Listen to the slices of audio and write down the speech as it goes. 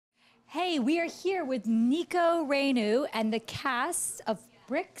Hey, we are here with Nico Reinu and the cast of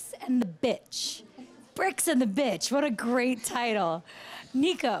Brix and the Bitch. Brix and the Bitch, what a great title.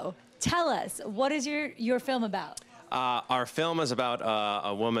 Nico, tell us, what is your film about? Our film is about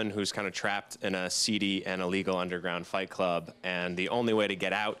a woman who's kind of trapped in a seedy and illegal underground fight club, and the only way to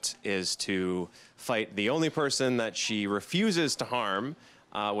get out is to fight the only person that she refuses to harm,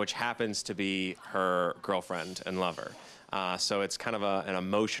 which happens to be her girlfriend and lover. So it's kind of an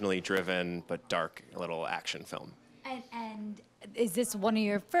emotionally driven but dark little action film. And is this one of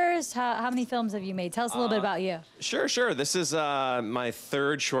your first? How many films have you made? Tell us a little bit about you. Sure. This is my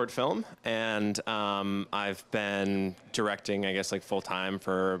third short film, and I've been directing, I guess, like full-time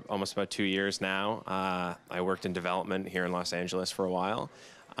for almost about 2 years now. I worked in development here in Los Angeles for a while.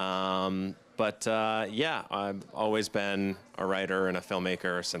 Yeah, I've always been a writer and a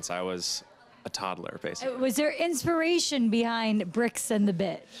filmmaker since I was a toddler, basically. Was there inspiration behind Brix and the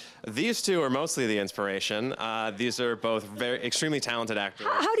Bitch? These two are mostly the inspiration. These are both extremely talented actors.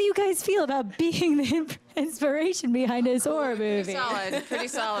 How do you guys feel about being the inspiration behind this horror movie? Pretty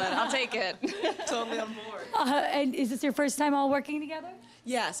solid. I'll take it. Totally on board. And is this your first time all working together?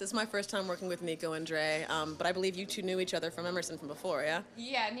 Yes, it's my first time working with Nico and Dre, but I believe you two knew each other from Emerson from before, yeah?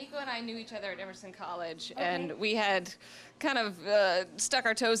 Yeah, Nico and I knew each other at Emerson College, and we had kind of stuck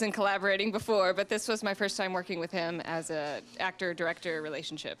our toes in collaborating before, but this was my first time working with him as a actor-director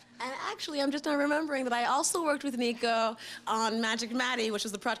relationship. And actually, I'm just now remembering that I also worked with Nico on Magic Maddie, which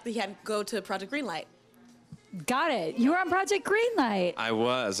was the project that he had go to Project Greenlight. Got it. You were on Project Greenlight. I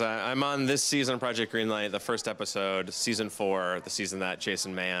was. I'm on this season of Project Greenlight, the first episode, season 4, the season that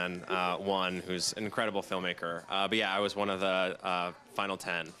Jason Mann won, who's an incredible filmmaker. But yeah, I was one of the final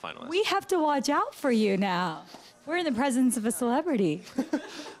 10 finalists. We have to watch out for you now. We're in the presence of a celebrity.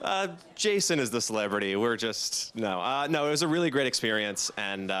 Jason is the celebrity. We're just, no. No, it was a really great experience,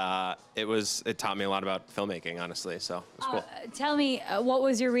 and it taught me a lot about filmmaking, honestly, so it was cool. Tell me, what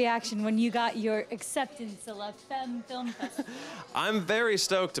was your reaction when you got your acceptance to La Femme Film Festival? I'm very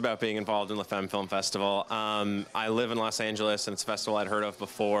stoked about being involved in La Femme Film Festival. I live in Los Angeles, and it's a festival I'd heard of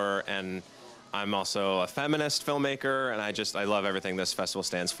before, and I'm also a feminist filmmaker, and I love everything this festival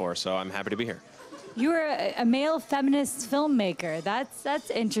stands for, so I'm happy to be here. You're a male feminist filmmaker. That's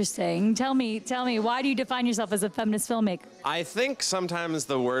interesting. Tell me, why do you define yourself as a feminist filmmaker? I think sometimes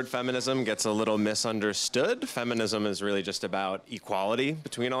the word feminism gets a little misunderstood. Feminism is really just about equality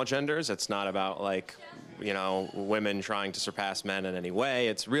between all genders. It's not about, like, you know, women trying to surpass men in any way.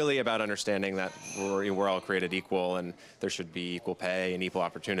 It's really about understanding that we're all created equal and there should be equal pay and equal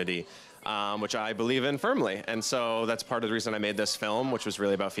opportunity, which I believe in firmly. And so that's part of the reason I made this film, which was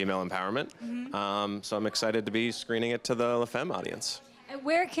really about female empowerment. Mm-hmm. So I'm excited to be screening it to the La Femme audience.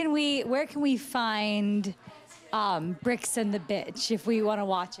 Where can we find Brix and the Bitch if we want to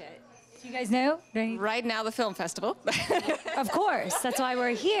watch it? Do you guys know? Right now, the film festival. Of course, that's why we're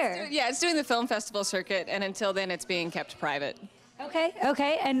here. Yeah, it's doing the film festival circuit, and until then, it's being kept private.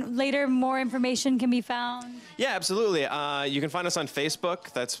 Okay, and later more information can be found? Yeah, absolutely. You can find us on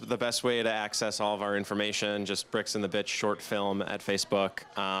Facebook. That's the best way to access all of our information, just Brix and the Bitch short film at Facebook.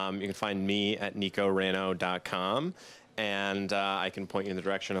 You can find me at nicoreno.com. And I can point you in the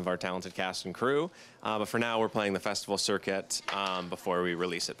direction of our talented cast and crew. But for now, we're playing the festival circuit before we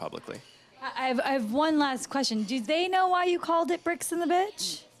release it publicly. I have one last question. Do they know why you called it Brix and the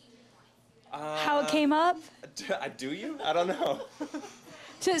Bitch? How it came up? Do you? I don't know.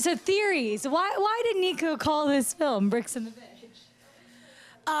 So theories. Why did Nico call this film Brix and the Bitch?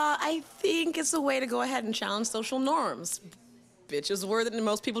 I think it's a way to go ahead and challenge social norms. Bitch is a word that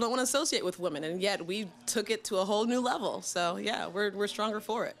most people don't want to associate with women, and yet we took it to a whole new level. So yeah, we're stronger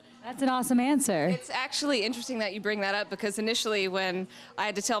for it. That's an awesome answer. It's actually interesting that you bring that up, because initially when I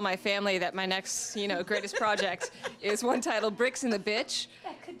had to tell my family that my next, greatest project is one titled Brix and the Bitch,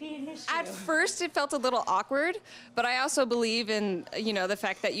 that could be an issue. At first it felt a little awkward, but I also believe in, the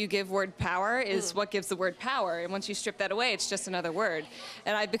fact that you give word power is what gives the word power, and once you strip that away, it's just another word.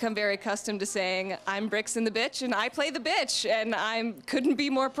 And I've become very accustomed to saying, I'm Brix and the Bitch, and I play the bitch, and I couldn't be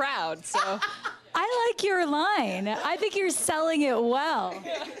more proud, so. I like your line. I think you're selling it well.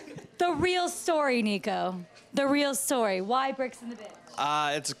 The real story, Nico. The real story. Why Brix and the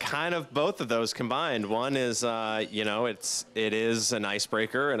Bitch? It's kind of both of those combined. One is, it is an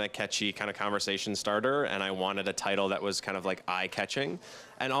icebreaker and a catchy kind of conversation starter, and I wanted a title that was kind of like eye-catching.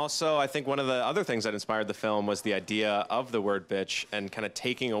 And also, I think one of the other things that inspired the film was the idea of the word bitch and kind of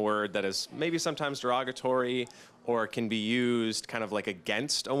taking a word that is maybe sometimes derogatory or can be used kind of like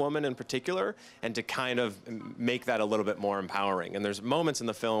against a woman in particular, and to kind of make that a little bit more empowering. And there's moments in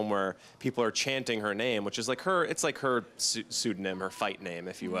the film where people are chanting her name, which is like her, it's like her pseudonym, her fight name,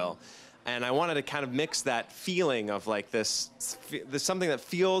 if you will. And I wanted to kind of mix that feeling of like this something that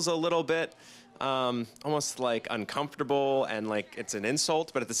feels a little bit almost like uncomfortable and like it's an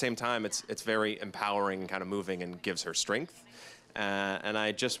insult, but at the same time, it's very empowering, kind of moving, and gives her strength. And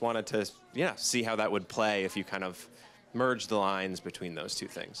I just wanted to, see how that would play if you kind of merge the lines between those two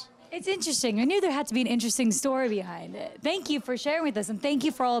things. It's interesting. I knew there had to be an interesting story behind it. Thank you for sharing with us, and thank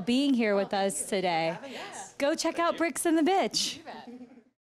you for all being here with us today. Go check out Brix and the Bitch.